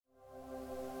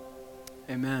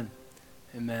Amen.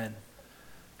 Amen.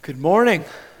 Good morning.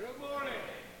 Good morning.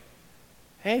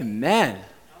 Amen.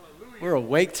 Hallelujah. We're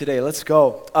awake today. Let's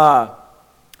go. I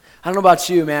don't know about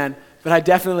you, man, but I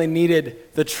definitely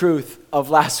needed the truth of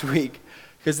last week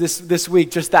because this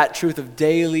week, just that truth of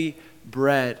daily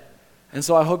bread. And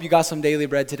so I hope you got some daily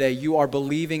bread today. You are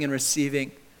believing and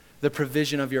receiving the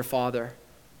provision of your Father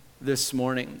this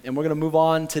morning. And we're going to move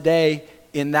on today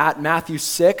in that Matthew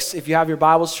 6. If you have your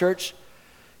Bibles, church,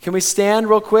 can we stand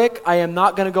real quick? I am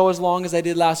not going to go as long as I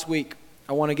did last week.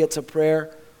 I want to get to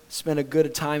prayer, spend a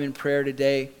good time in prayer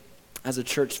today as a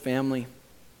church family.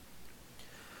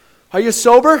 Are you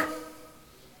sober?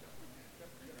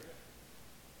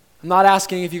 I'm not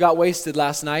asking if you got wasted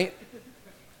last night.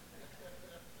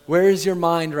 Where is your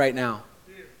mind right now?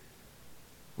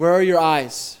 Where are your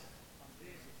eyes?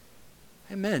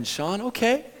 Amen, Sean.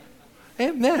 Okay.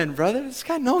 Amen, brother. This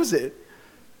guy knows it.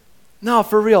 No,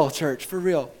 for real, church, for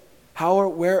real.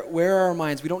 Where are our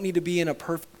minds? We don't need to be in a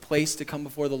perfect place to come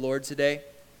before the Lord today.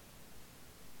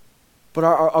 But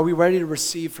are we ready to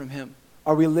receive from Him?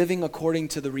 Are we living according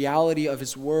to the reality of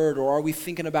His Word? Or are we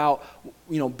thinking about,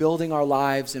 building our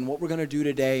lives and what we're going to do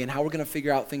today and how we're going to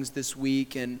figure out things this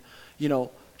week and,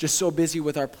 just so busy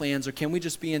with our plans? Or can we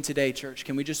just be in today, church?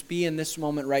 Can we just be in this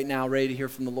moment right now ready to hear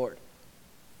from the Lord?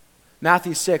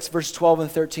 Matthew 6, verse 12 and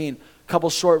 13. A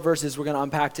couple short verses we're going to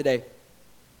unpack today.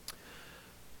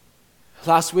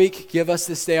 Last week, give us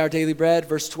this day our daily bread,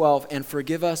 verse 12, and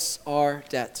forgive us our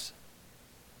debts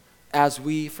as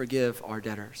we forgive our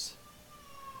debtors.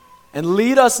 And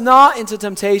lead us not into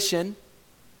temptation,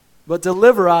 but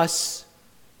deliver us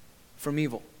from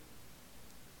evil.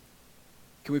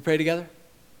 Can we pray together?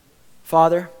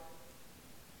 Father,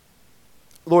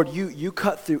 Lord, you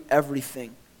cut through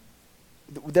everything.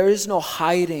 There is no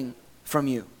hiding from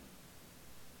you.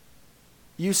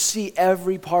 You see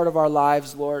every part of our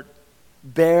lives, Lord,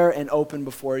 bare and open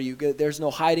before you. There's no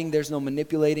hiding, there's no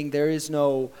manipulating, there is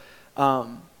no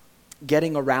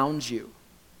getting around you.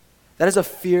 That is a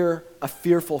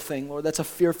fearful thing, Lord. That's a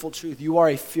fearful truth. You are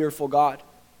a fearful God.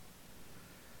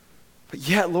 But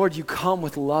yet, Lord, you come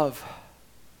with love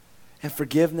and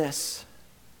forgiveness.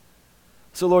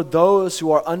 So, Lord, those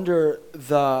who are under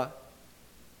the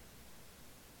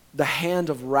hand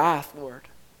of wrath, Lord,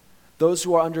 those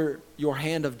who are under your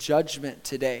hand of judgment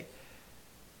today,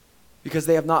 because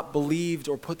they have not believed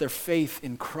or put their faith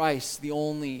in Christ, the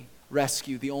only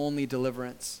rescue, the only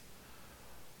deliverance.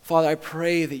 Father, I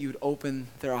pray that you would open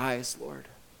their eyes, Lord,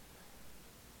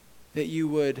 that you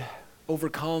would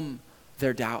overcome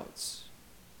their doubts.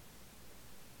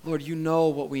 Lord, you know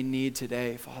what we need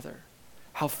today, Father.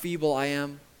 How feeble I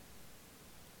am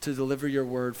to deliver your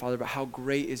word, Father, but how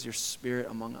great is your Spirit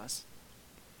among us.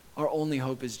 Our only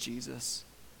hope is Jesus.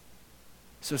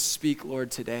 So speak,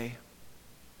 Lord, today.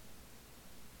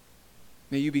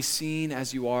 May you be seen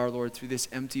as you are, Lord, through this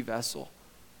empty vessel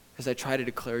as I try to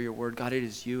declare your word. God, it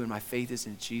is you, and my faith is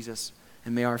in Jesus,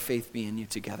 and may our faith be in you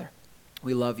together.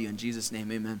 We love you. In Jesus'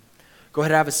 name, amen. Go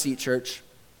ahead and have a seat, church.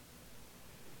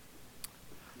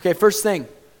 Okay, first thing.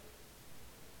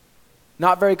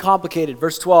 Not very complicated.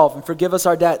 Verse 12, and forgive us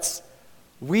our debts.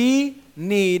 We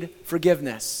need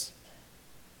forgiveness.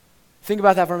 Think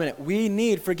about that for a minute. We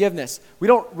need forgiveness. We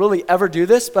don't really ever do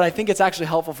this, but I think it's actually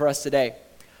helpful for us today.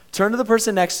 Turn to the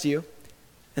person next to you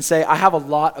and say, I have a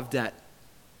lot of debt.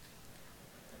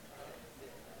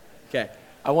 Okay,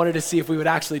 I wanted to see if we would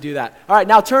actually do that. All right,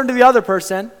 now turn to the other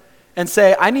person and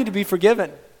say, I need to be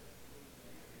forgiven.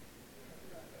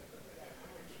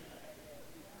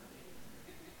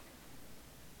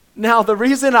 Now, the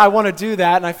reason I want to do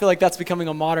that, and I feel like that's becoming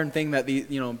a modern thing that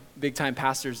the big-time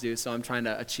pastors do, so I'm trying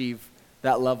to achieve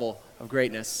that level of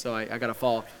greatness, so I got to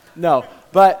follow. No,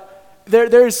 but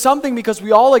there is something, because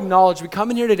we all acknowledge, we come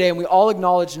in here today and we all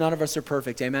acknowledge none of us are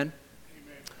perfect, amen?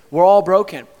 We're all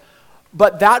broken.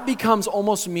 But that becomes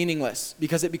almost meaningless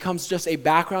because it becomes just a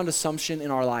background assumption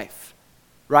in our life,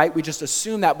 right? We just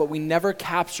assume that, but we never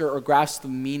capture or grasp the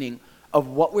meaning of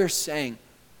what we're saying.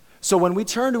 So when we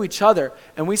turn to each other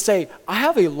and we say, I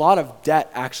have a lot of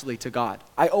debt actually to God.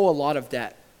 I owe a lot of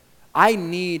debt. I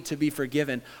need to be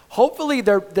forgiven. Hopefully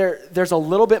there's a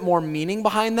little bit more meaning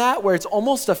behind that where it's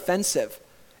almost offensive.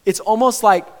 It's almost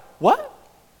like, what?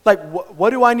 Like,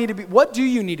 what do I need to be? What do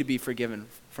you need to be forgiven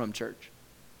from, church?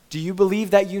 Do you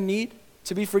believe that you need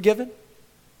to be forgiven?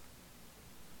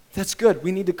 That's good.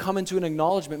 We need to come into an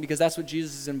acknowledgement because that's what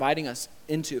Jesus is inviting us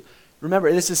into. Remember,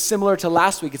 this is similar to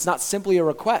last week. It's not simply a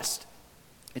request.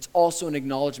 It's also an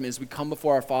acknowledgement as we come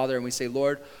before our Father and we say,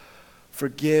 Lord,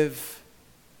 forgive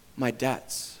my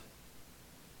debts.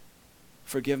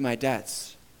 Forgive my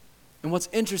debts. And what's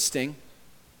interesting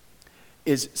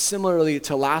is similarly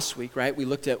to last week, right? We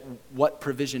looked at what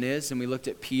provision is, and we looked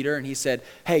at Peter, and he said,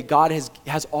 hey, God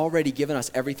has already given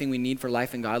us everything we need for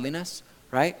life and godliness,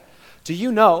 right? Do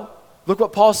you know, look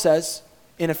what Paul says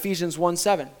in Ephesians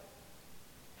 1:7.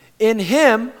 In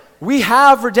him we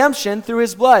have redemption through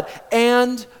his blood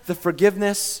and the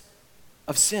forgiveness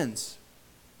of sins,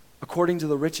 according to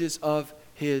the riches of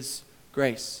his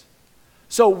grace.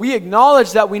 So we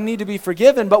acknowledge that we need to be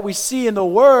forgiven, but we see in the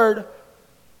Word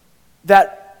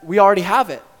that we already have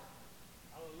it.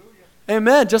 Hallelujah.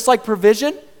 Amen. Just like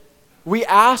provision, we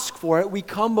ask for it, we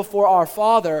come before our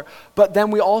Father, but then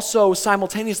we also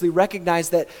simultaneously recognize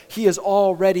that He has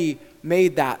already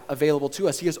made that available to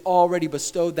us. He has already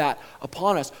bestowed that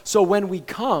upon us. So when we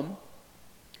come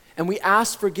and we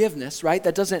ask forgiveness, right,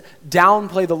 that doesn't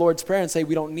downplay the Lord's Prayer and say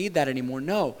we don't need that anymore.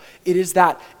 No, it is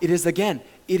that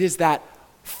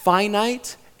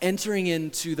finite entering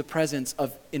into the presence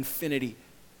of infinity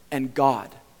and God.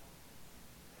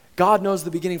 God knows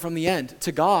the beginning from the end.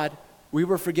 To God, we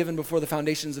were forgiven before the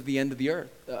foundations of the end of the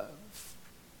earth.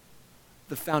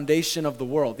 The foundation of the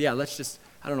world. Yeah,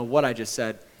 I don't know what I just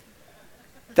said.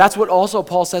 That's what also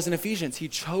Paul says in Ephesians. He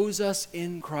chose us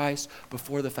in Christ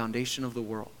before the foundation of the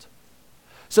world.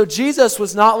 So Jesus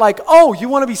was not like, oh, you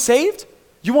want to be saved?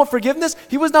 You want forgiveness?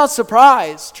 He was not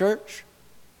surprised, church.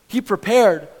 He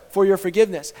prepared for your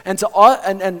forgiveness. And to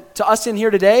us in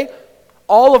here today,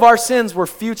 all of our sins were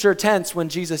future tense when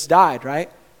Jesus died, right?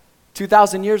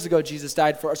 2,000 years ago, Jesus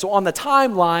died for us. So on the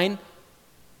timeline,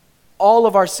 all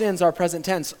of our sins are present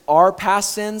tense. Our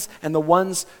past sins and the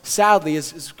ones, sadly,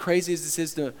 as crazy as this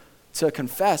is to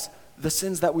confess, the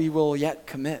sins that we will yet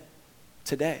commit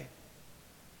today.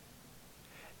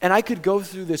 And I could go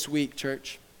through this week,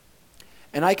 church,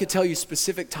 and I could tell you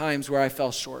specific times where I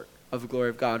fell short of the glory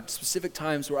of God, specific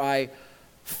times where I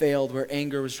failed, where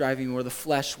anger was driving me, where the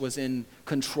flesh was in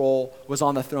control, was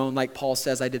on the throne. Like Paul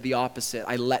says, I did the opposite.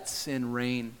 I let sin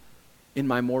reign in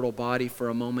my mortal body for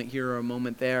a moment here or a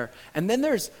moment there. And then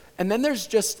there's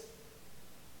just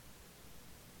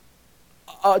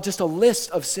a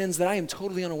list of sins that I am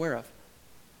totally unaware of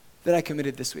that I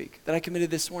committed this week, that I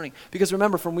committed this morning. Because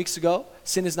remember, from weeks ago,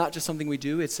 sin is not just something we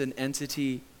do, it's an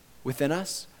entity within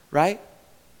us, right?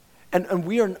 And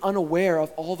we are unaware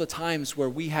of all the times where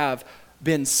we have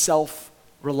been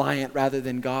self-reliant rather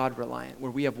than God-reliant,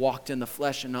 where we have walked in the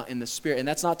flesh and not in the spirit. And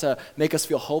that's not to make us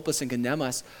feel hopeless and condemn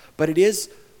us, but it is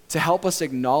to help us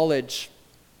acknowledge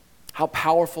how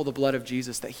powerful the blood of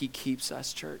Jesus, that He keeps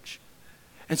us, church.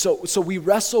 And so we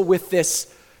wrestle with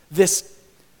this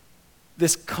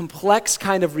complex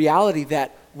kind of reality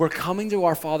that we're coming to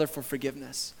our Father for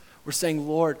forgiveness. We're saying,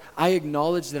 Lord, I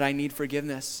acknowledge that I need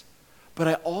forgiveness, but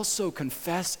I also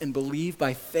confess and believe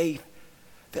by faith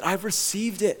that I've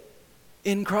received it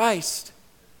in Christ.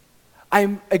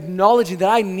 I'm acknowledging that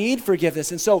I need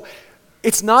forgiveness. And so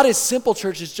it's not as simple,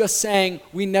 church, as just saying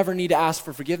we never need to ask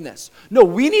for forgiveness. No,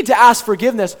 we need to ask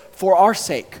forgiveness for our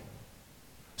sake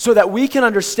so that we can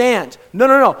understand,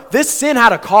 no, this sin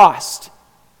had a cost.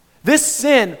 This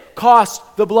sin cost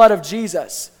the blood of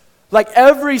Jesus. Like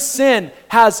every sin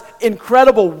has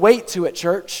incredible weight to it,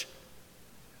 church.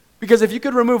 Because if you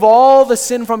could remove all the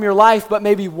sin from your life, but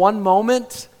maybe one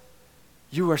moment,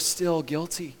 you are still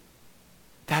guilty.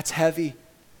 That's heavy.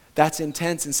 That's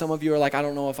intense. And some of you are like, I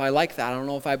don't know if I like that. I don't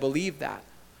know if I believe that.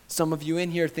 Some of you in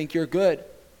here think you're good.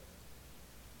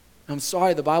 I'm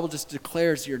sorry, the Bible just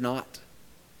declares you're not.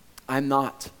 I'm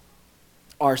not.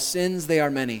 Our sins, they are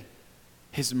many.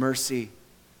 His mercy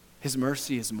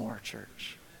is more,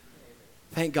 church.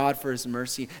 Thank God for His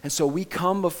mercy. And so we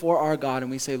come before our God and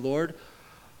we say, Lord,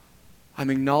 I'm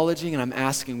acknowledging and I'm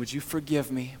asking, would you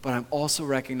forgive me? But I'm also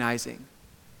recognizing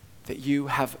that you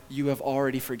have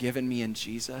already forgiven me in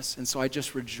Jesus. And so I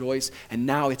just rejoice, and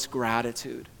now it's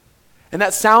gratitude. And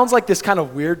that sounds like this kind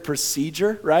of weird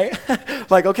procedure, right?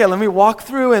 Like, okay, let me walk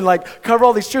through and like cover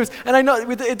all these truths. And I know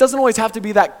it doesn't always have to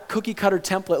be that cookie cutter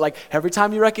template, like every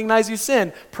time you recognize you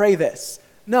sin, pray this.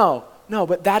 No,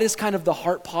 but that is kind of the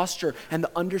heart posture and the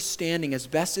understanding as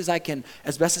best as I can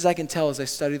tell as I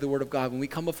study the Word of God. When we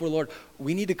come before the Lord,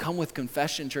 we need to come with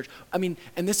confession, church. I mean,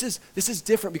 and this is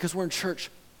different because we're in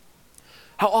church.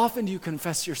 How often do you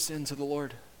confess your sin to the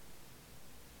Lord?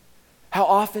 How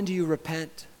often do you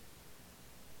repent?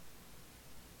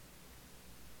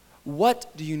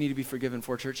 What do you need to be forgiven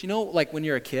for, church? You know, like when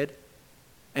you're a kid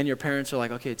and your parents are like,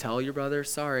 okay, tell your brother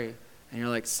sorry. And you're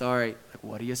like, sorry. Like,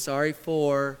 what are you sorry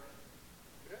for?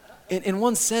 In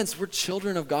one sense, we're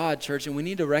children of God, church, and we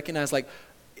need to recognize, like,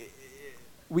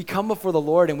 we come before the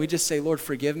Lord and we just say, Lord,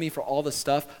 forgive me for all the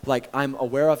stuff, like, I'm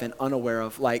aware of and unaware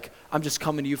of. Like, I'm just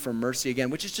coming to you for mercy again,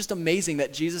 which is just amazing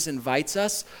that Jesus invites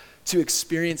us to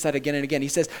experience that again and again. He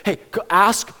says, hey,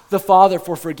 ask the Father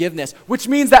for forgiveness, which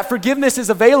means that forgiveness is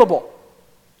available,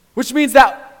 which means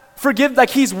that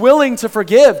he's willing to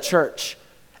forgive, church.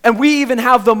 And we even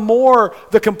have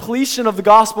the completion of the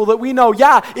gospel that we know,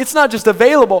 yeah, it's not just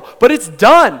available, but it's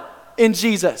done in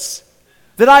Jesus,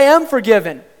 that I am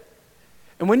forgiven.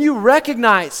 And when you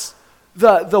recognize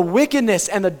the wickedness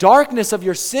and the darkness of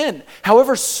your sin,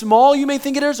 however small you may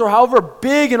think it is or however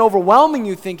big and overwhelming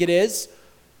you think it is,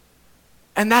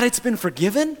 and that it's been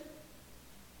forgiven,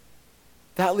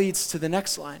 that leads to the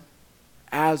next line.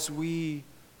 As we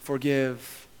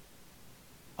forgive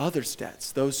others'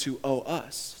 debts, those who owe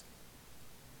us.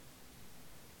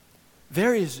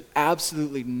 There is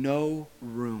absolutely no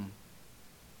room.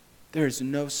 There is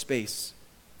no space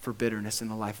for bitterness in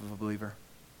the life of a believer.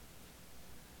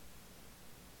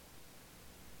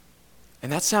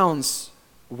 And that sounds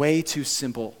way too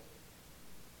simple.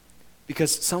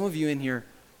 Because some of you in here,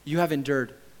 you have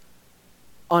endured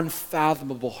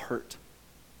unfathomable hurt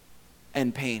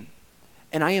and pain.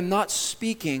 And I am not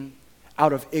speaking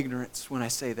out of ignorance when I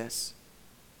say this.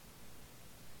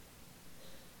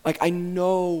 Like, I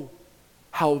know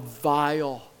how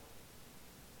vile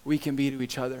we can be to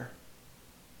each other.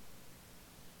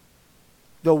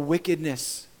 The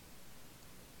wickedness,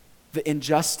 the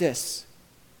injustice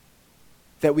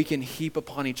that we can heap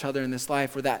upon each other in this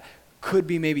life, or that could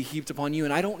be maybe heaped upon you.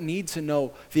 And I don't need to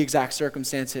know the exact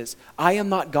circumstances. I am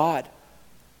not God.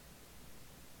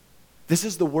 This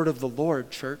is the word of the Lord,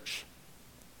 church.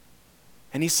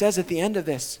 And he says at the end of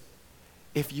this,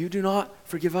 if you do not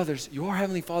forgive others, your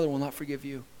heavenly Father will not forgive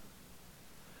you.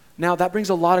 Now, that brings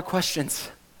a lot of questions.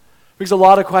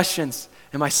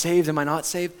 Am I saved? Am I not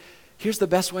saved? Here's the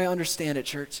best way I understand it,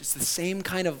 church. It's the same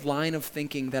kind of line of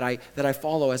thinking that I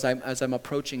follow as I'm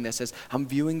approaching this, as I'm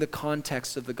viewing the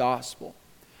context of the gospel.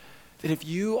 That if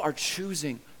you are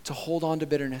choosing to hold on to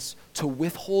bitterness, to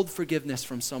withhold forgiveness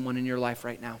from someone in your life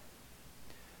right now,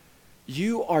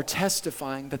 you are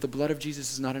testifying that the blood of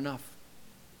Jesus is not enough.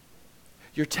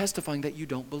 You're testifying that you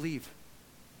don't believe.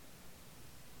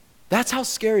 That's how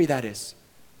scary that is.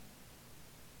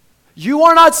 You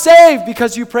are not saved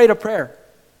because you prayed a prayer.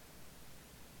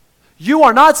 You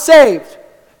are not saved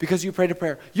because you prayed a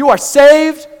prayer. You are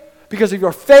saved because of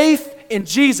your faith in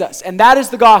Jesus, and that is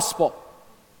the gospel.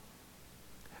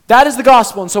 That is the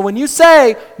gospel. And so when you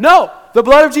say, no, the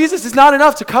blood of Jesus is not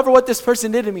enough to cover what this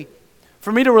person did to me,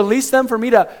 for me to release them, for me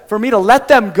to let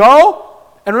them go.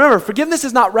 And remember, forgiveness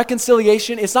is not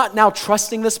reconciliation. It's not now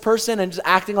trusting this person and just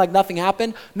acting like nothing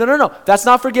happened. No. That's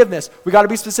not forgiveness. We got to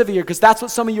be specific here, because that's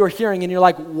what some of you are hearing and you're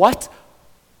like, what?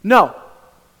 No.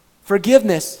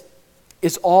 Forgiveness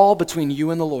is all between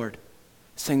you and the Lord.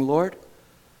 Saying, Lord,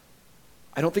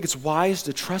 I don't think it's wise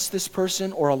to trust this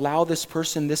person or allow this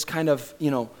person this kind of,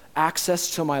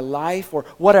 access to my life or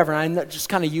whatever. I'm just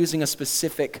kind of using a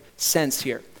specific sense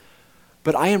here.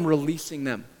 But I am releasing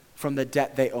them from the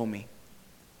debt they owe me.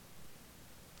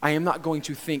 I am not going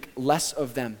to think less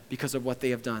of them because of what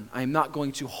they have done. I am not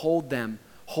going to hold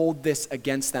this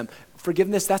against them.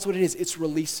 Forgiveness, that's what it is. It's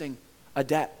releasing a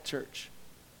debt, church.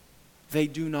 They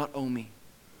do not owe me.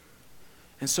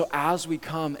 And so as we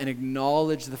come and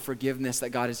acknowledge the forgiveness that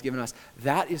God has given us,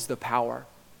 that is the power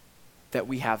that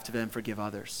we have to then forgive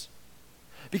others.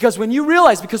 Because when you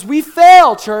realize, because we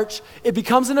fail, church, it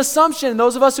becomes an assumption. And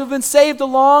those of us who have been saved a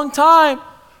long time,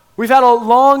 we've had a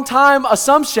long time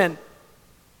assumption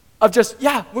of just,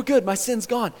 yeah, we're good, my sin's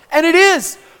gone. And it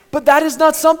is, but that is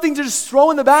not something to just throw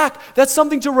in the back. That's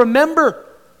something to remember.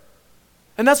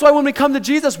 And that's why when we come to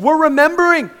Jesus, we're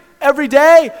remembering every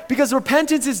day, because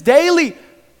repentance is daily.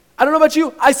 I don't know about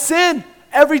you, I sin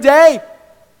every day.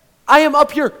 I am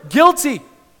up here guilty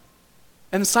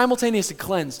and simultaneously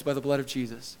cleansed by the blood of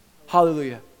Jesus.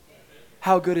 Hallelujah.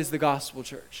 How good is the gospel,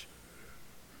 church?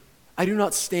 I do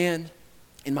not stand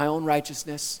in my own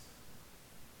righteousness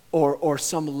or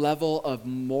some level of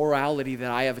morality that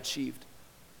I have achieved.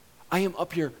 I am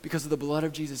up here because of the blood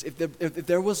of Jesus. If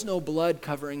there was no blood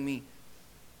covering me,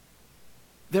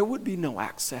 there would be no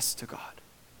access to God.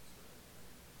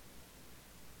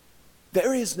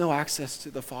 There is no access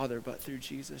to the Father but through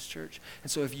Jesus, church.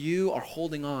 And so if you are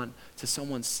holding on to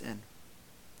someone's sin,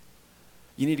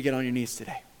 you need to get on your knees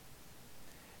today.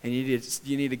 And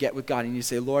you need to get with God and you need to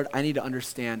say, Lord, I need to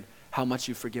understand how much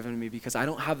you've forgiven me, because I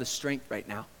don't have the strength right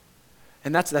now.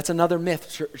 And that's another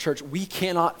myth, church. We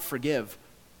cannot forgive.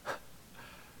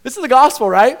 This is the gospel,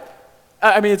 right?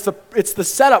 I mean, it's the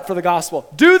setup for the gospel.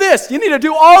 Do this. You need to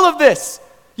do all of this.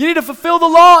 You need to fulfill the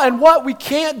law. And what? We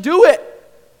can't do it.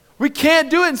 We can't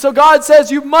do it. And so God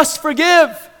says, you must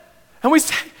forgive. And we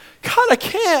say, God, I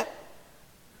can't.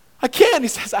 And he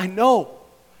says, I know.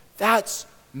 That's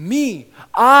me.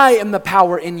 I am the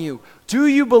power in you. Do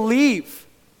you believe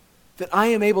that I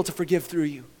am able to forgive through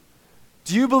you?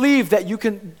 Do you believe that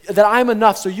that I'm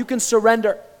enough so you can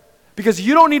surrender? Because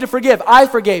you don't need to forgive. I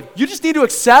forgave. You just need to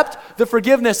accept the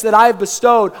forgiveness that I have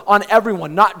bestowed on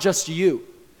everyone, not just you.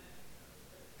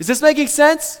 Is this making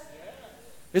sense?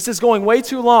 This is going way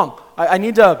too long. I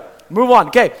need to move on.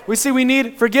 Okay, we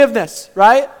need forgiveness,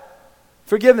 right?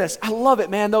 Forgiveness. I love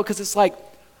it, man, though, because it's like,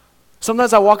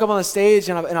 sometimes I walk up on the stage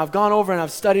and I've gone over and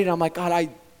I've studied and I'm like, God, I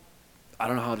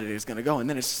don't know how today is going to go. And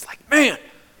then it's just like, man,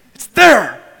 it's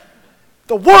there.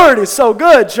 The word is so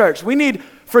good, church. We need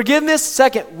forgiveness.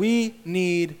 Second, we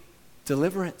need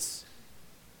deliverance.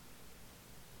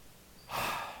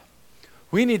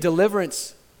 We need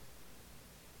deliverance.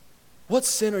 What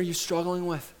sin are you struggling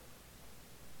with?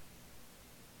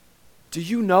 Do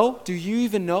you know? Do you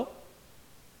even know?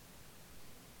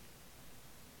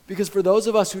 Because for those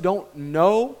of us who don't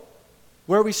know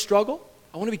where we struggle,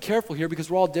 I want to be careful here because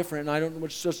we're all different and I don't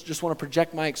just want to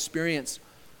project my experience.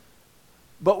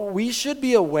 But we should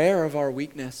be aware of our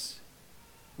weakness.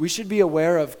 We should be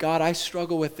aware of, God, I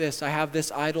struggle with this. I have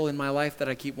this idol in my life that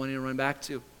I keep wanting to run back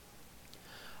to.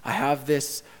 I have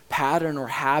this pattern or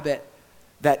habit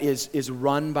that is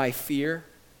run by fear.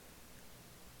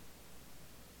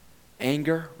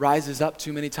 Anger rises up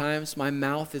too many times. My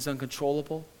mouth is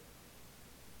uncontrollable.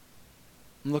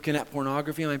 I'm looking at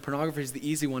pornography. I mean, pornography is the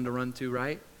easy one to run to,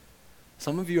 right?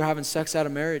 Some of you are having sex out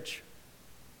of marriage.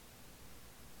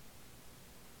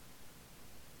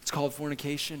 It's called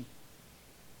fornication.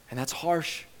 And that's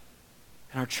harsh.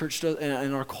 And our church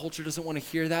and our culture doesn't want to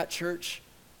hear that, church.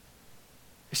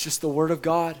 It's just the word of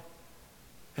God.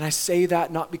 And I say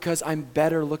that not because I'm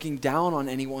better looking down on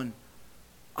anyone.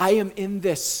 I am in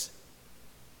this.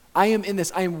 I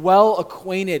am well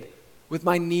acquainted with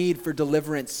my need for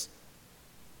deliverance.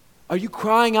 Are you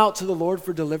crying out to the Lord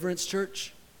for deliverance,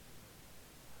 church?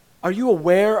 Are you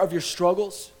aware of your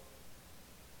struggles?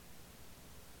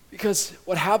 Because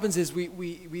what happens is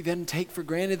we then take for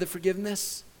granted the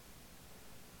forgiveness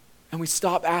and we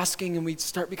stop asking and we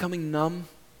start becoming numb.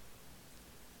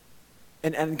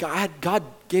 And God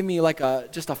gave me like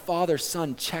just a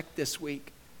father-son check this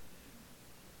week.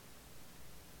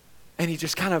 And he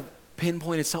just kind of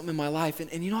pinpointed something in my life.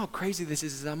 And you know how crazy this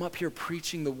is I'm up here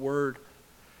preaching the word.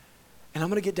 And I'm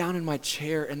going to get down in my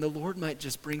chair and the Lord might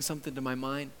just bring something to my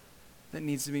mind that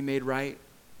needs to be made right.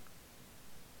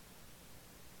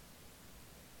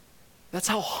 That's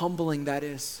how humbling that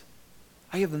is.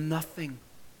 I have nothing.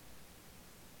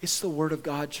 It's the word of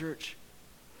God, church.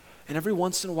 And every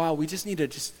once in a while, we just need to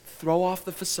just throw off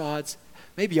the facades.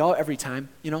 Maybe every time,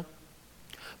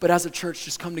 But as a church,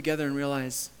 just come together and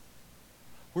realize,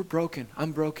 we're broken.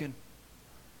 I'm broken.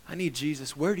 I need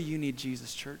Jesus. Where do you need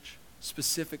Jesus, church?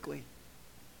 Specifically.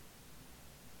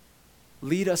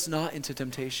 Lead us not into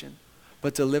temptation,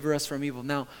 but deliver us from evil.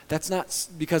 Now, that's not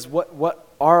because what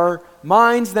our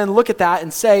minds then look at that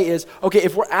and say is, okay,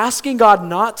 if we're asking God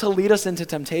not to lead us into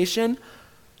temptation,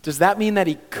 does that mean that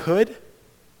he could?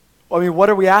 I mean, what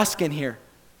are we asking here?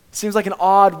 Seems like an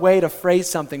odd way to phrase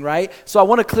something, right? So I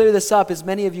want to clear this up, as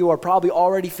many of you are probably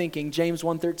already thinking, James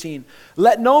 1:13.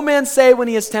 Let no man say when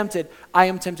he is tempted, I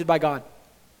am tempted by God.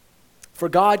 For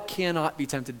God cannot be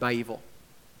tempted by evil.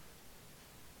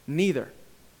 Neither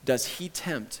does he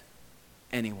tempt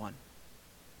anyone.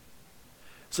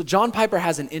 So John Piper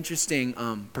has an interesting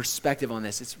perspective on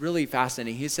this. It's really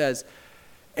fascinating. He says,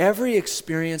 every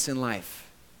experience in life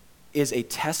is a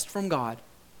test from God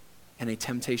and a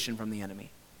temptation from the enemy.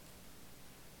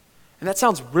 And that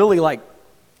sounds really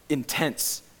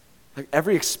intense. Like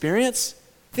every experience,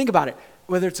 think about it.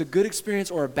 Whether it's a good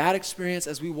experience or a bad experience,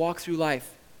 as we walk through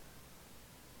life,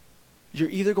 you're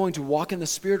either going to walk in the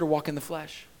Spirit or walk in the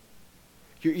flesh.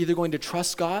 You're either going to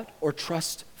trust God or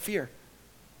trust fear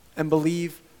and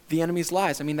believe the enemy's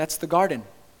lies. I mean, that's the garden.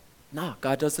 No,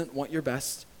 God doesn't want your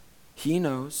best. He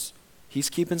knows.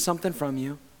 He's keeping something from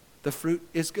you. The fruit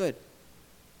is good.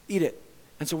 Eat it.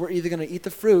 And so we're either going to eat the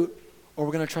fruit or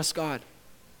we're going to trust God.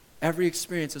 Every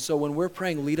experience. And so when we're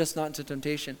praying, lead us not into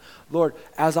temptation. Lord,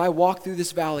 as I walk through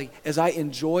this valley, as I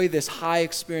enjoy this high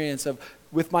experience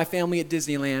with my family at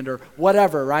Disneyland or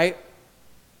whatever, right?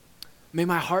 May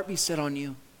my heart be set on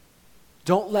you.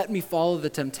 Don't let me follow the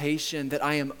temptation that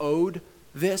I am owed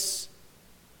this.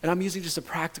 And I'm using just a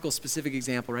practical, specific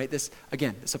example, right? This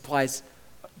applies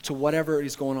to whatever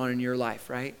is going on in your life,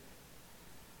 right?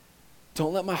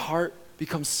 Don't let my heart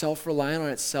become self-reliant on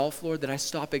itself, Lord, that I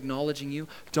stop acknowledging you.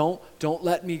 Don't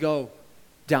let me go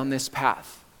down this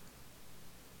path.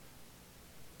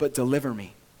 But deliver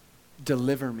me,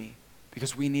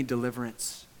 because we need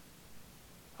deliverance.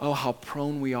 Oh, how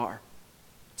prone we are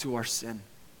to our sin,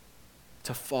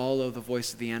 to follow the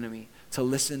voice of the enemy, to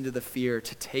listen to the fear,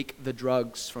 to take the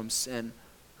drugs from sin,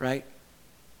 right?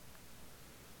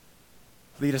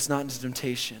 Lead us not into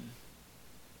temptation,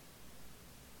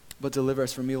 but deliver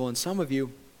us from evil. And some of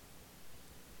you,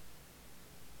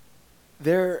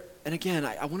 and again,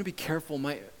 I want to be careful.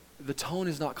 The tone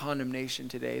is not condemnation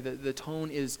today. The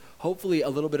tone is hopefully a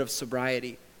little bit of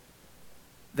sobriety,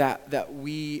 that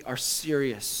we are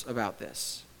serious about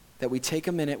this, that we take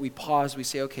a minute, we pause, we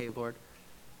say, okay, Lord.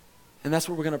 And that's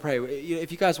what we're going to pray.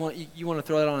 If you guys want to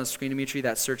throw that on the screen, Dimitri,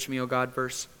 that search me, O God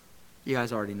verse. You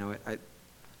guys already know it.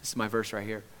 This is my verse right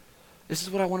here. This is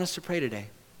what I want us to pray today.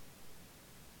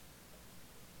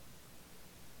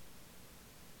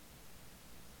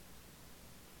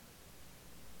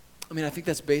 I mean, I think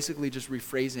that's basically just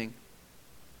rephrasing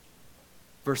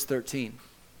verse 13.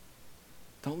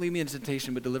 Don't lead me into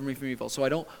temptation, but deliver me from evil.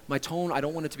 So my tone, I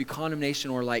don't want it to be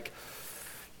condemnation or like,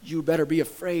 you better be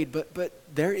afraid. But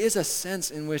there is a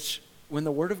sense in which when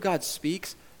the Word of God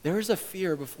speaks, there is a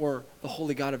fear before the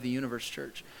holy God of the universe,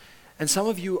 church. And some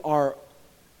of you are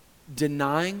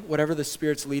denying whatever the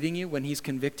Spirit's leading you when He's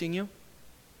convicting you.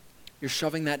 You're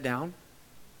shoving that down.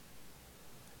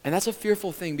 And that's a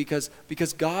fearful thing because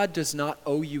God does not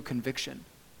owe you conviction.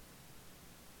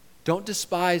 Don't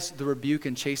despise the rebuke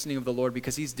and chastening of the Lord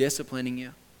because He's disciplining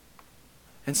you.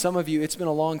 And some of you, it's been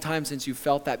a long time since you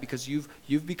felt that because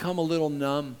you've become a little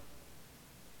numb.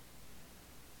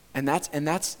 And that's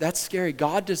scary.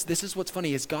 This is what's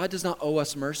funny, is God does not owe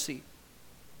us mercy.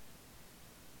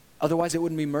 Otherwise it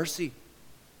wouldn't be mercy.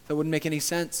 That wouldn't make any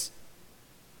sense.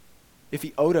 If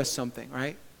He owed us something,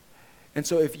 right? And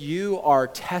so if you are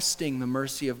testing the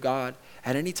mercy of God,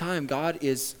 at any time, God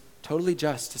is totally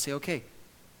just to say, okay,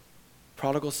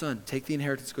 prodigal son, take the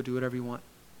inheritance, go do whatever you want.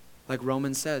 Like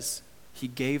Romans says, He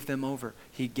gave them over.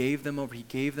 He gave them over. He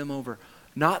gave them over.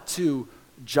 Not to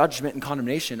judgment and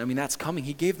condemnation. I mean, that's coming.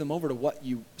 He gave them over to what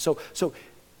you... So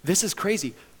this is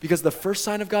crazy because the first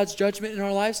sign of God's judgment in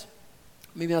our lives,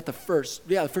 maybe not the first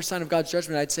sign of God's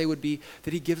judgment I'd say would be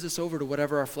that He gives us over to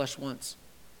whatever our flesh wants.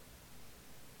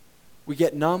 We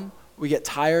get numb. We get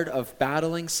tired of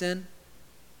battling sin.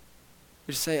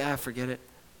 We just say, forget it.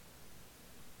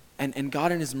 And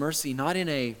God in His mercy, not in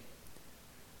a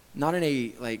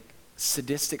like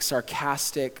sadistic,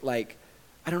 sarcastic, like,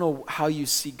 I don't know how you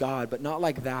see God, but not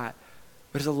like that.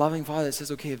 But as a loving Father that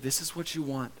says, okay, if this is what you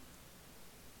want,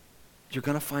 you're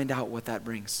going to find out what that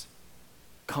brings.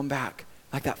 Come back.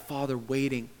 Like that father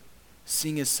waiting,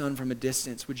 seeing his son from a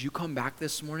distance. Would you come back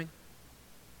this morning?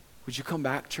 Would you come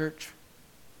back, church?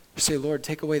 You say, Lord,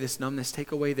 take away this numbness,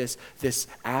 take away this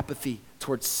apathy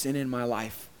towards sin in my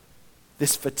life,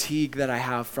 this fatigue that I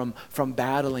have from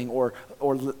battling or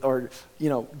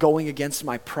going against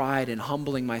my pride and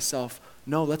humbling myself.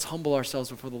 No, let's humble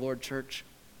ourselves before the Lord, church.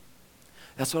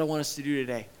 That's what I want us to do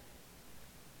today.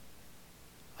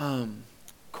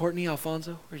 Courtney,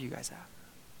 Alfonso, where are you guys at?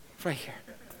 Right here.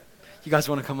 You guys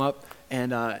want to come up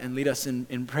and lead us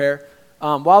in prayer?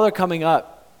 While they're coming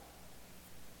up,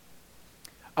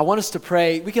 I want us to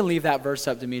pray. We can leave that verse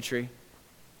up, Dimitri.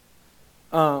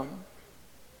 I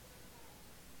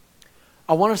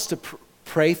want us to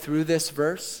pray through this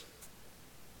verse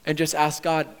and just ask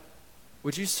God,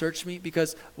 would you search me?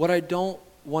 Because what I don't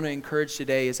want to encourage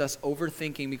today is us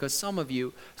overthinking, because some of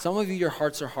you, your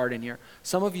hearts are hard in here.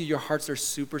 Some of you, your hearts are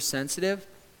super sensitive,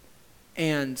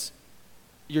 and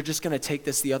you're just going to take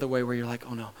this the other way where you're like,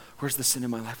 oh no, where's the sin in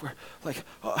my life?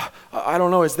 I don't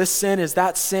know, is this sin? Is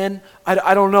that sin?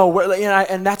 I don't know.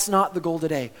 And that's not the goal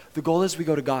today. The goal is we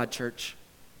go to God, church,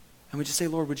 and we just say,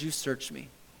 Lord, would you search me?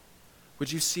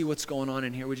 Would you see what's going on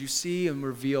in here? Would you see and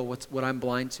reveal what I'm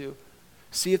blind to?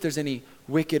 See if there's any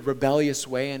wicked, rebellious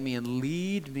way in me, and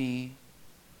lead me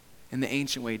in the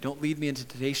ancient way. Don't lead me into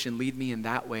temptation. Lead me in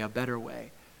that way, a better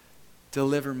way.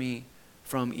 Deliver me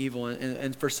from evil.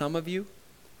 And for some of you,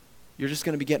 you're just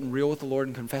going to be getting real with the Lord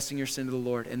and confessing your sin to the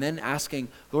Lord, and then asking,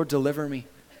 Lord, deliver me.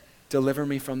 Deliver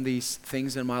me from these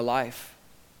things in my life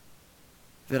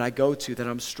that I go to, that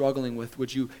I'm struggling with.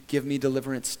 Would you give me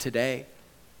deliverance today?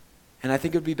 And I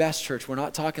think it would be best, church, we're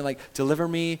not talking like, deliver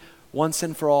me once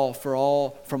and for all,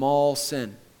 from all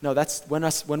sin. No, that's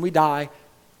when we die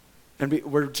and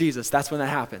we're Jesus, that's when that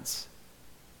happens.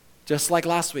 Just like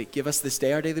last week, give us this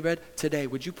day our daily bread. Today,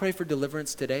 would you pray for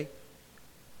deliverance today?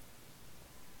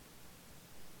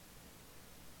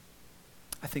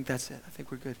 I think that's it. I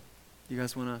think we're good. You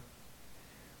guys want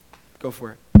to go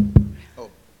for it?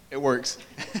 Oh, it works.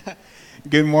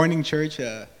 Good morning, church.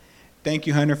 Thank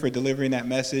you, Hunter, for delivering that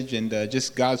message, and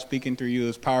just God speaking through you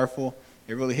is powerful.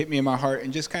 it really hit me in my heart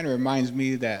and just kind of reminds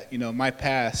me that, my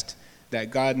past,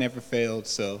 that God never failed.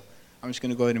 So I'm just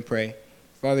going to go ahead and pray.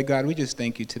 Father God, we just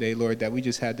thank you today, Lord, that we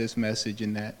just had this message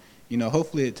and that,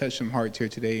 hopefully it touched some hearts here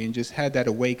today and just had that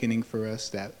awakening for us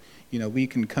that, we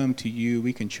can come to you,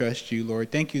 we can trust you,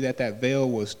 Lord. Thank you that that veil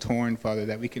was torn, Father,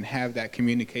 that we can have that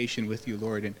communication with you,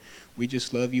 Lord. And we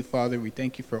just love you, Father. We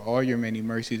thank you for all your many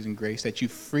mercies and grace that you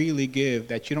freely give,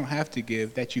 that you don't have to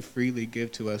give, that you freely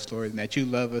give to us, Lord, and that you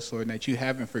love us, Lord, and that you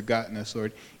haven't forgotten us,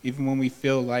 Lord. Even when we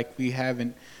feel like we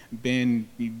haven't been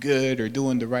good or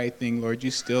doing the right thing, Lord,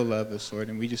 you still love us, Lord,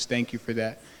 and we just thank you for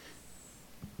that.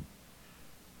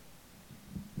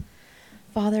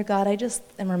 Father God, I just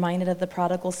am reminded of the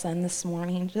prodigal son this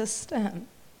morning, just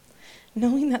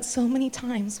knowing that so many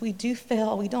times we do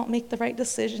fail, we don't make the right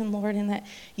decision, Lord, and that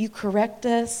you correct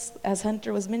us, as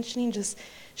Hunter was mentioning, just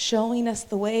showing us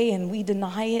the way, and we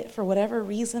deny it for whatever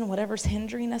reason, whatever's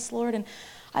hindering us, Lord. And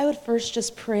I would first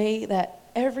just pray that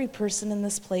every person in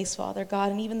this place, Father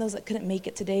God, and even those that couldn't make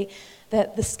it today,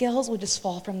 that the scales would just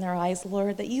fall from their eyes,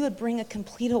 Lord, that you would bring a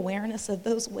complete awareness of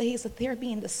those ways that they're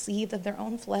being deceived of their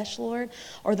own flesh, Lord,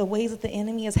 or the ways that the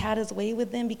enemy has had his way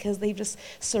with them because they've just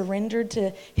surrendered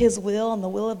to his will and the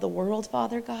will of the world,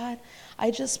 Father God. I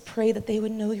just pray that they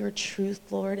would know your truth,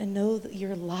 Lord, and know that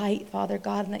your light, Father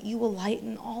God, and that you will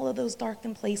lighten all of those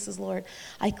darkened places, Lord.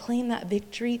 I claim that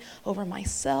victory over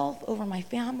myself, over my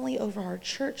family, over our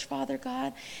church, Father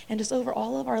God, and just over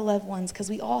all of our loved ones, because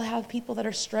we all have people that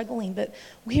are struggling, but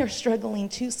we are struggling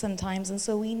too sometimes, and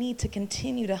so we need to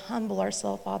continue to humble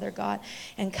ourselves, Father God,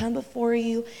 and come before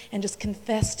you and just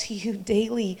confess to you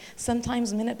daily,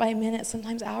 sometimes minute by minute,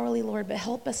 sometimes hourly, Lord, but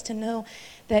help us to know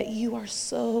that you are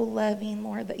so loving,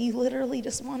 Lord, that you literally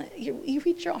just want to, you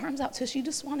reach your arms out to us. You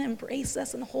just want to embrace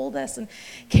us and hold us and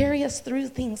carry us through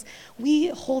things. We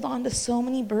hold on to so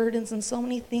many burdens and so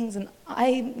many things, and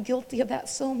I'm guilty of that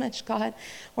so much, God,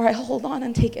 where I hold on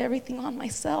and take everything on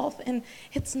myself, and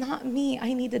it's not me.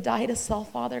 I need to die to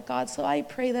self, Father God. So I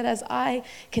pray that as I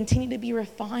continue to be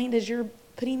refined, as you're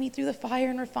putting me through the fire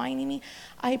and refining me,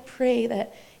 I pray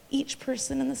that each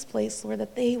person in this place, Lord,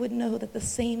 that they would know that the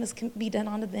same can be done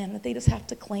unto them, that they just have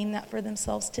to claim that for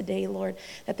themselves today, Lord,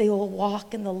 that they will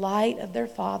walk in the light of their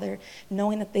Father,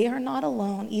 knowing that they are not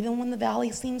alone, even when the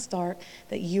valley seems dark,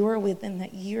 that you are with them,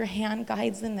 that your hand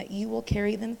guides them, that you will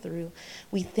carry them through.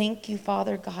 We thank you,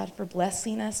 Father God, for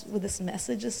blessing us with this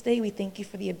message this day. We thank you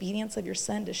for the obedience of your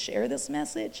Son to share this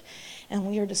message, and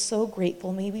we are just so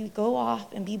grateful. May we go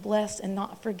off and be blessed and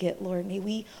not forget, Lord. May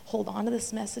we hold on to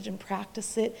this message and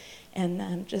practice it,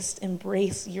 and just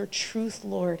embrace your truth,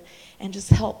 Lord, and just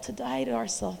help to die to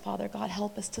ourselves, Father God.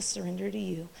 Help us to surrender to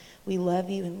you. We love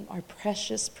you in our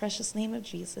precious, precious name of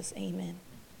Jesus. Amen.